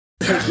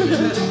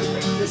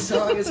This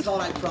song is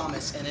called I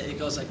Promise, and it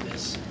goes like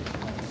this.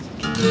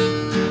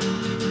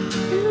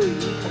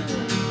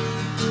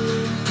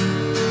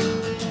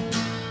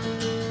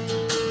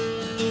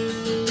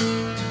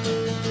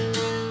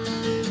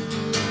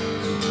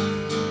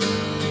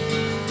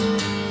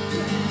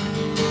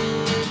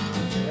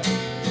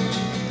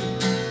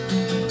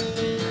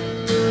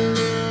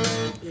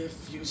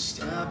 If you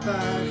step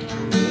back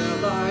and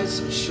realize,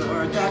 I'm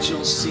sure that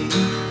you'll see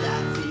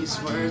that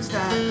these words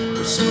that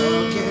were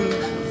spoken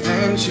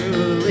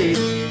eventually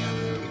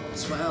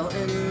swell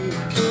in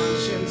my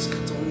conscience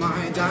till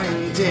my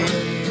dying day.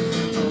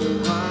 Oh,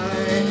 what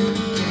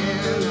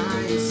can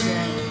I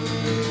say?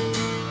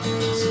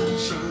 So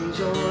change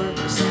your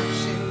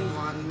perception,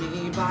 want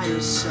me by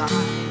your side.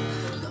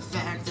 The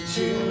fact that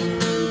you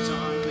moved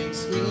on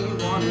makes me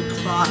wanna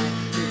cry.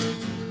 If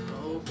you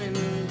open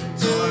the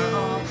door,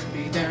 I'll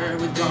be there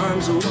with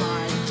arms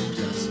wide,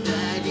 just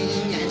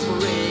begging and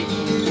praying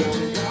for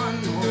one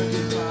more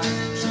goodbye.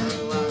 So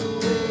I'll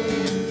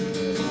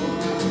wait for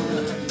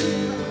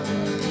you,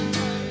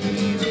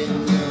 even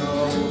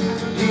though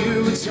you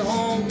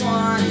don't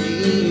want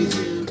me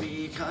to,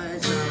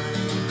 because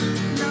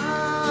I'm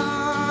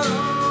not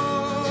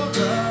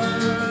over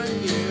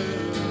you.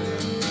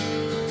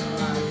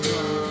 I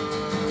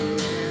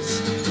promise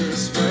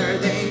this word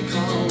they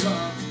call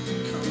love,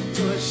 come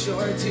push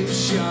or to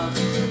shove,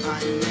 I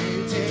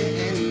meant it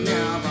and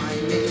now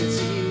I'm in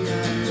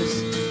tears.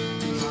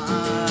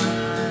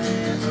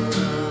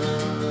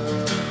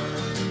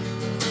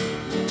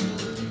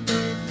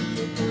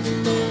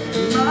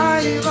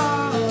 My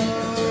love,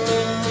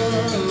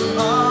 my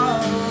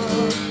love.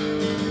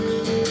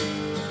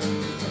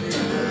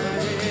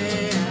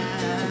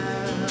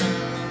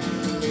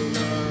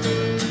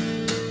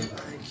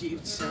 I keep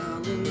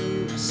telling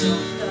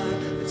myself that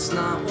it's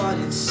not what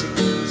it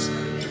seems,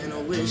 and I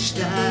wish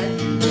that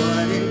you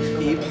wouldn't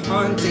keep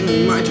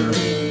haunting my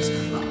dreams.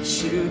 I'll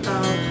shoot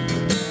out the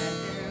bed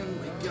and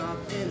wake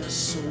up in a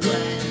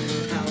sweat.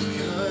 How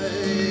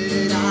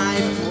could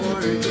I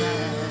forget?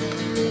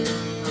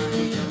 I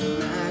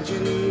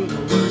imagine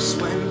the worst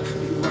when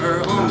we were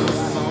on the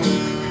phone,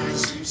 as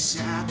you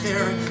sat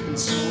there and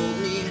told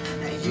me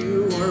that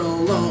you were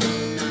alone.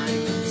 I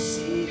can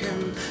see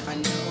him, I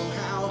know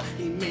how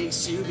he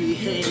makes you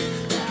behave.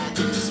 That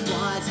this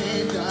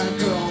wasn't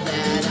the girl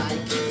that I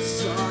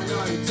kissed on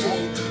our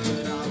date,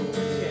 but I'll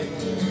wait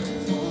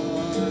for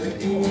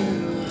you,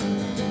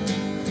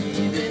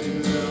 even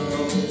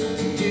though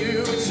you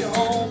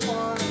don't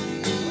want me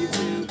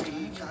to,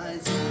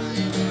 because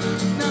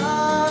I'm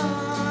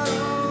not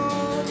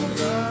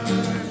over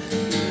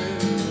you.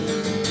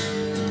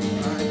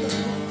 I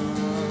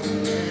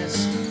promise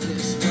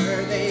this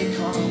word they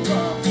call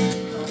love,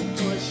 come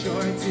push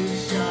or to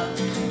shove,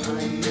 I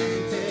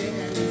meant it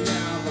and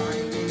now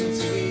I'm in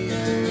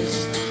tears,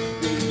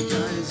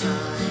 because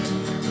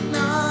I'm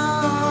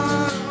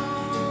not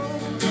over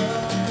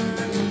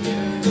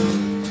you.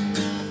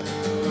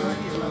 I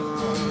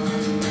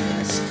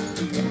promise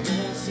you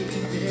won't see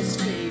this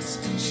face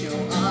show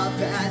up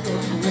at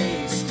your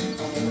place.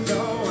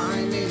 Although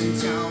I'm in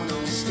town,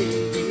 I'll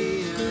stay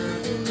here.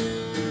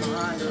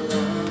 My love,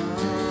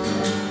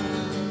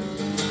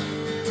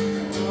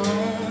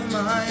 oh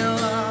my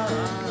love,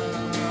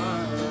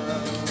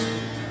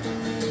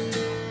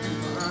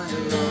 my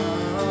love,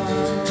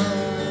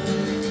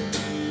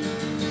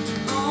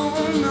 oh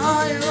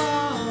my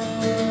love.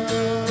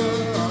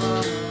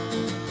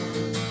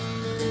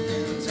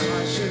 And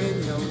I should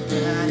know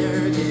better,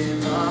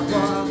 give up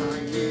while I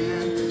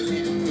can,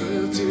 and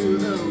prove to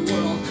the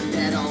world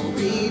that I'll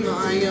be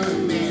my own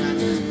man.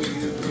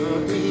 You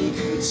broke me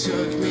and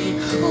took me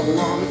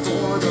along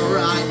for the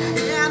ride,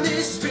 and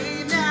this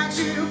pain that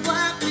you've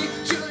left me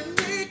should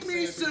make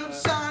me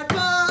subside.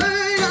 But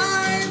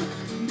I'm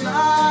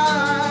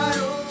not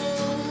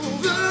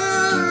over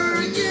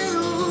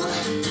you.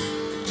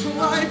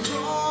 I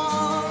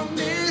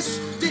promise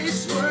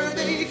this word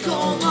they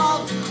call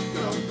love,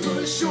 come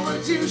push or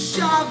to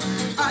shove,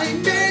 I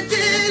meant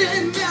it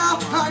and now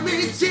I'm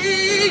in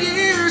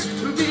tears,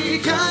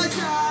 because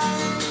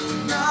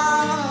I'm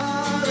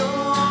not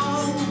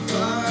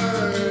over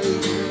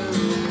you.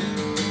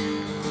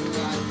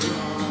 I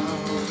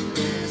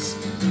promise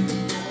you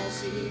won't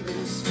see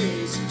this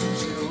face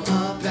show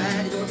up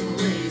at your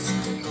place.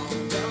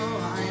 Although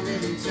I'm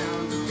in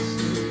town, I'll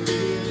still be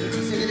here.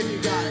 Sing it if you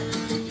got it.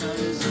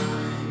 Because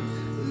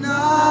I'm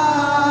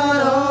not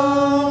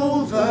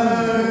over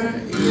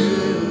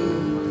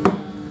you.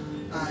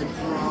 I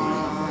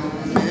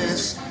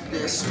promise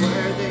this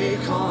word they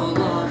call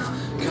love,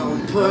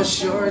 come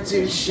push or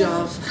to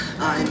shove,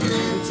 I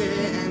meant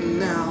it and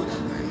now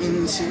I'm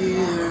in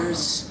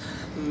tears.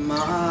 My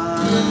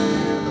love.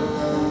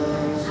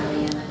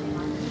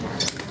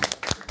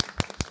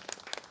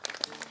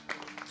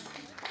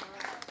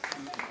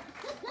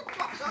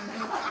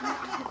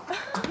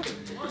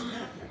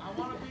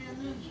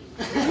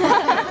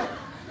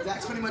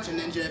 Zach's pretty much a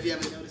ninja if you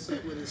haven't noticed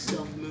it, with his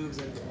stealth moves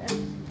and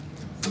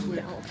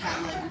quick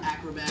cat-like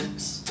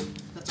acrobatics.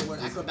 That's a word.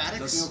 Acrobatics?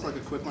 Doesn't look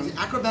like a quick one. Is it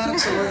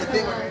acrobatics a word? I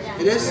think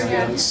it is?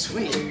 Yeah.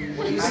 Sweet.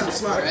 You sound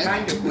smart, right?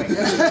 Kind of quick.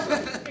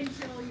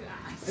 Until you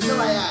ask.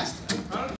 Until I ask.